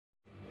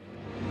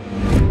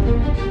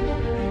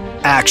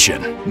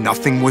Action.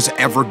 Nothing was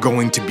ever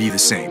going to be the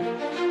same.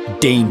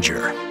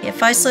 Danger.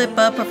 If I slip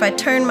up or if I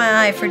turn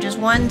my eye for just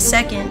 1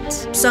 second,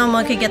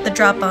 someone could get the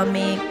drop on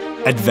me.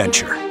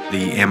 Adventure.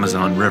 The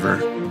Amazon River,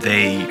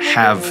 they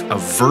have a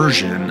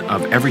version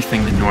of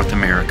everything in North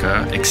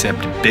America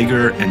except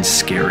bigger and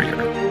scarier.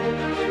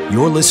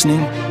 You're listening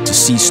to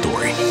Sea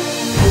Story.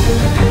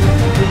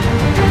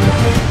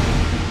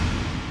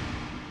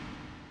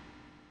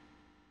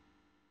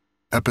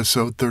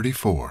 Episode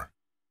 34,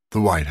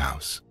 The White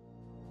House.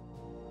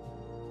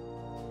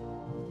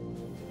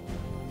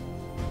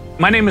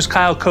 My name is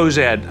Kyle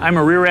Cozad. I'm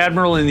a Rear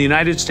Admiral in the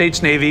United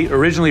States Navy,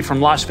 originally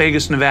from Las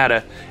Vegas,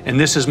 Nevada, and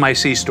this is my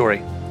sea story.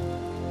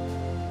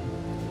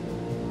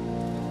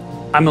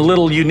 I'm a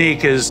little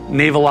unique as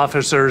naval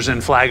officers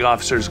and flag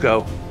officers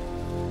go.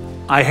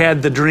 I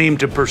had the dream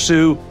to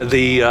pursue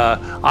the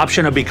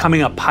option of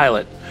becoming a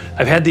pilot.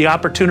 I've had the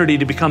opportunity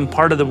to become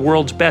part of the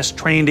world's best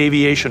trained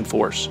aviation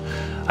force.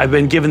 I've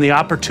been given the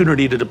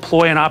opportunity to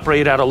deploy and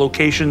operate out of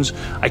locations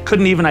I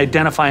couldn't even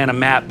identify on a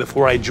map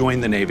before I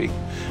joined the Navy.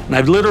 And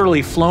I've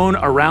literally flown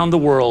around the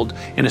world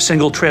in a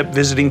single trip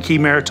visiting key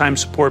maritime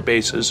support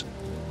bases.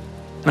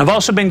 And I've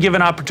also been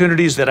given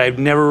opportunities that I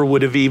never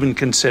would have even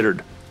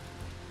considered.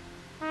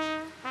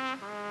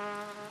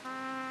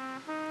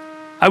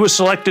 I was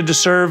selected to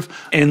serve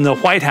in the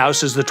White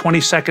House as the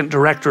 22nd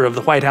director of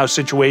the White House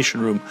Situation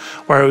Room,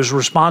 where I was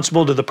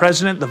responsible to the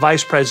President, the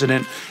Vice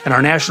President, and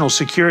our National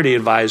Security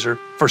Advisor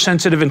for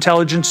sensitive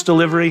intelligence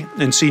delivery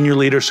and senior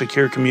leader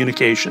secure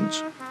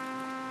communications.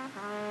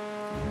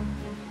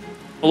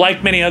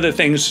 Like many other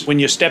things, when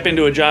you step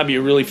into a job,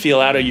 you really feel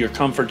out of your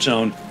comfort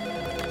zone.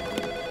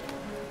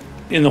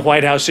 In the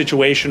White House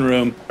Situation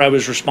Room, I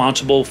was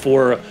responsible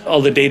for all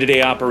the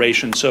day-to-day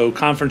operations, so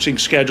conferencing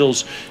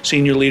schedules,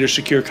 senior leader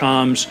secure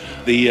comms,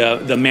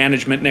 the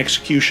management and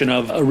execution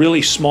of a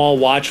really small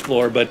watch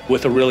floor, but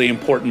with a really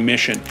important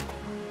mission.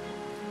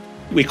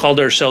 We called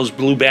ourselves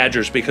Blue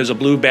Badgers because a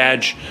blue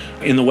badge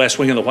in the West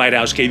Wing of the White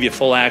House gave you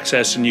full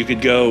access, and you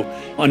could go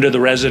under the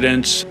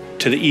residence,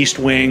 to the East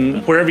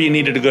Wing, wherever you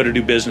needed to go to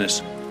do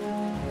business.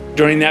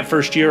 During that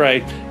first year, I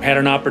had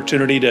an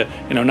opportunity to,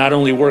 not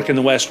only work in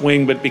the West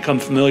Wing, but become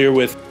familiar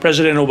with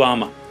President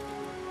Obama.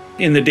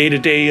 In the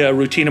day-to-day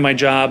routine of my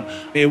job,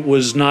 it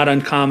was not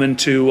uncommon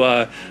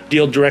to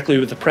deal directly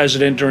with the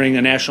President during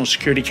a National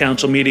Security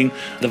Council meeting,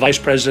 the Vice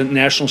President,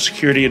 National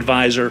Security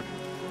Advisor.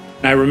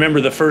 And I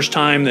remember the first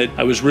time that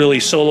I was really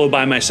solo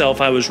by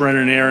myself. I was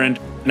running an errand,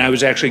 and I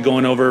was actually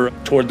going over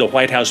toward the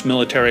White House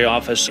military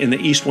office in the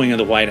East Wing of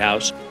the White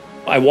House.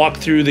 I walked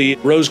through the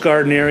Rose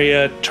Garden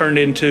area, turned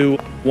into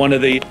one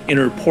of the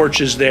inner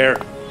porches there,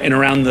 and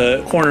around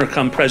the corner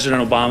come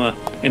President Obama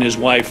and his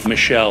wife,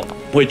 Michelle,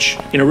 which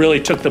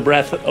really took the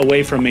breath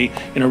away from me,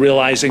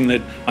 realizing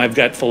that I've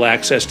got full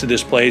access to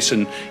this place,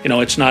 and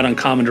it's not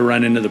uncommon to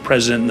run into the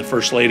President and the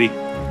First Lady.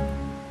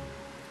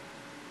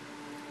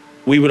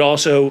 We would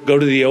also go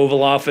to the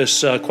Oval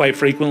Office quite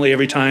frequently.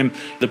 Every time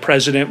the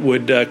President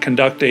would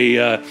conduct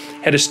a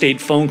head of state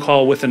phone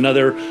call with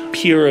another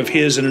peer of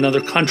his in another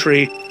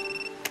country,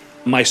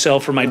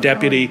 myself or my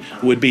deputy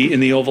would be in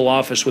the Oval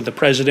Office with the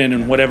President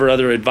and whatever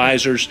other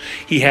advisors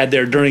he had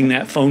there during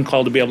that phone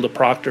call to be able to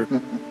proctor.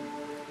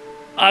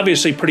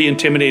 Obviously pretty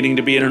intimidating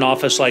to be in an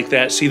office like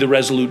that, see the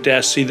resolute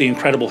desk, see the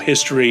incredible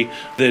history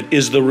that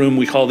is the room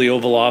we call the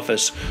Oval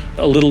Office.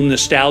 A little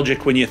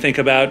nostalgic when you think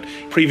about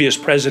previous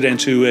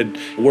presidents who had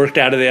worked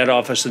out of that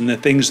office and the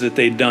things that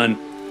they'd done.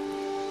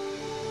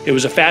 It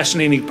was a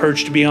fascinating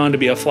perch to be on, to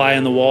be a fly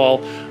on the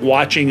wall,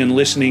 watching and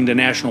listening to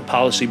national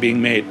policy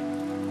being made.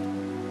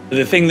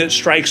 The thing that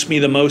strikes me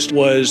the most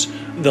was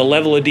the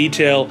level of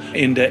detail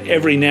into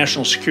every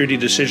national security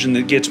decision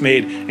that gets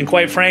made. And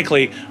quite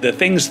frankly, the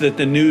things that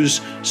the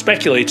news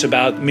speculates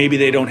about, maybe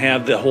they don't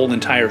have the whole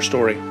entire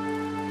story.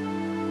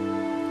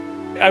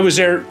 I was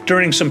there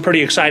during some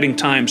pretty exciting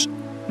times.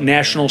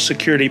 National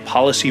security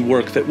policy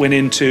work that went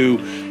into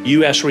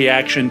U.S.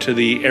 reaction to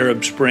the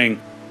Arab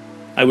Spring.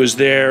 I was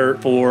there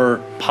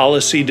for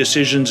policy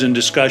decisions and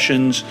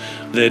discussions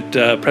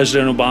that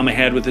President Obama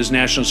had with his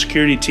national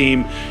security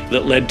team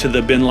that led to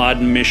the bin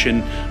Laden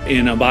mission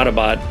in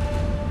Abbottabad.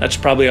 That's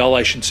probably all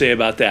I should say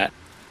about that.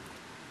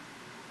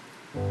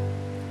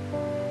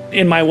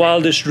 In my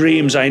wildest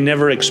dreams, I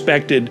never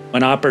expected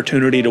an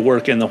opportunity to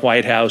work in the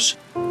White House.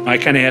 I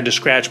kind of had to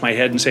scratch my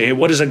head and say, hey,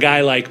 what does a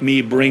guy like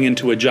me bring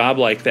into a job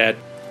like that?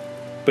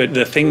 But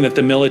the thing that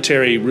the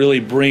military really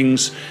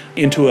brings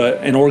into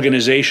an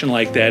organization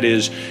like that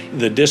is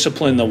the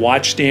discipline, the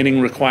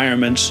watchstanding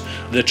requirements,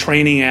 the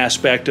training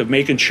aspect of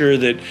making sure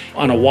that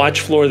on a watch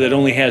floor that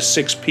only has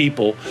 6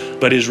 people,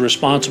 but is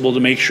responsible to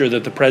make sure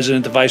that the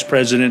President, the Vice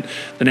President,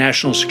 the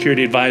National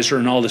Security Advisor,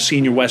 and all the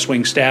senior West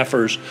Wing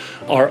staffers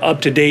are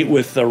up to date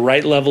with the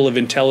right level of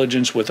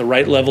intelligence, with the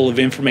right level of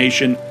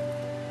information.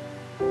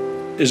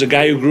 As a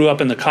guy who grew up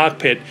in the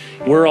cockpit,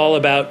 we're all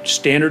about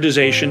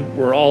standardization,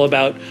 we're all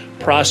about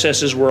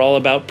processes, we're all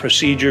about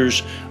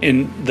procedures,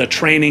 and the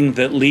training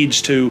that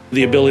leads to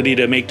the ability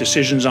to make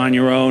decisions on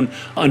your own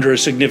under a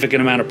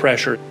significant amount of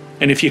pressure.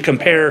 And if you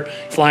compare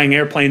flying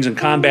airplanes in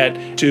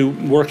combat to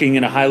working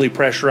in a highly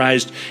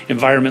pressurized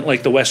environment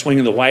like the West Wing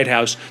of the White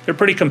House, they're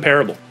pretty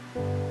comparable.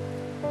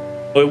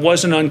 It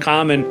wasn't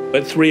uncommon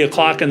at 3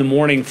 o'clock in the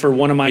morning for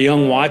one of my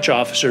young watch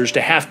officers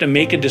to have to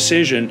make a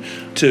decision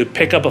to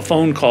pick up a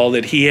phone call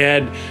that he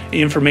had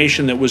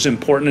information that was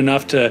important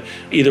enough to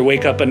either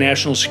wake up a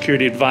national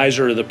security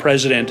advisor or the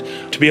president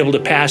to be able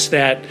to pass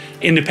that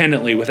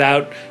independently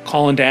without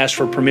calling to ask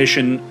for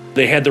permission.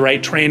 They had the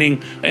right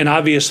training, and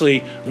obviously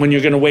when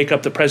you're going to wake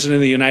up the President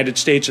of the United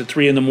States at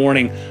 3 in the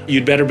morning,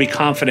 you'd better be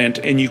confident,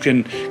 and you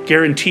can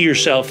guarantee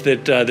yourself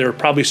that there are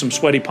probably some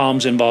sweaty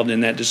palms involved in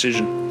that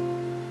decision.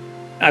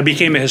 I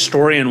became a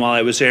historian while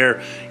I was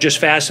there, just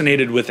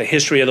fascinated with the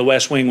history of the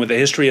West Wing, with the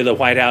history of the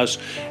White House,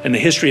 and the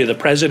history of the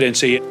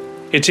presidency.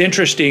 It's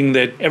interesting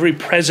that every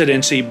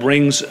presidency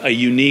brings a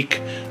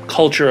unique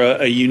culture,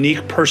 a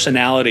unique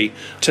personality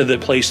to the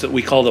place that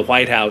we call the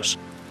White House.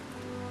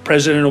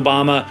 President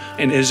Obama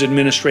and his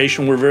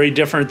administration were very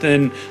different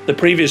than the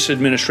previous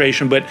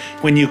administration, but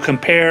when you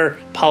compare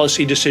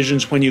policy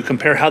decisions, when you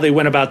compare how they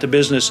went about the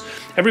business,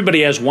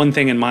 everybody has one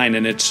thing in mind,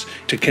 and it's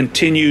to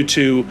continue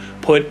to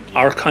put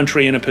our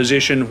country in a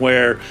position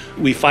where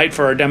we fight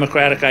for our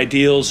democratic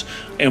ideals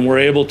and we're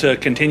able to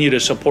continue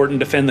to support and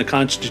defend the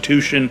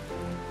Constitution.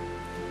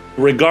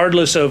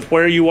 Regardless of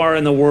where you are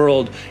in the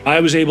world, I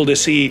was able to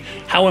see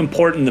how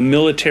important the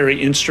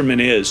military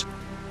instrument is.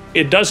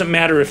 It doesn't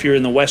matter if you're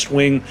in the West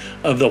Wing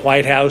of the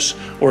White House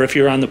or if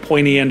you're on the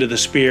pointy end of the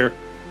spear.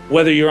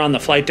 Whether you're on the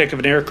flight deck of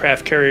an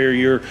aircraft carrier,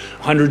 you're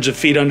hundreds of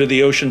feet under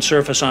the ocean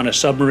surface on a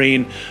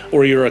submarine,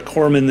 or you're a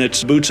corpsman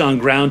that's boots on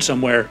ground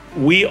somewhere,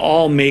 we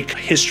all make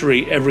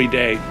history every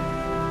day.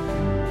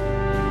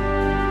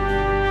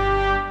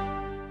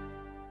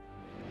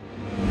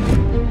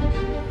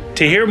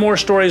 To hear more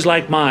stories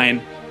like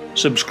mine,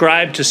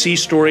 subscribe to Sea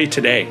Story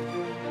today.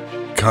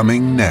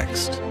 Coming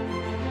next.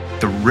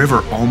 The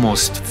river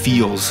almost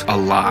feels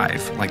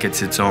alive, like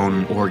it's its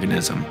own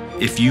organism.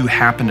 If you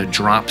happen to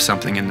drop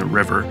something in the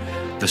river,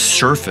 the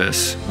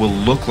surface will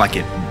look like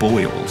it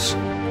boils.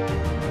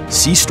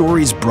 Sea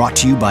Story is brought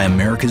to you by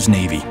America's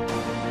Navy.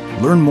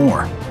 Learn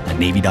more at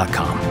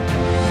Navy.com.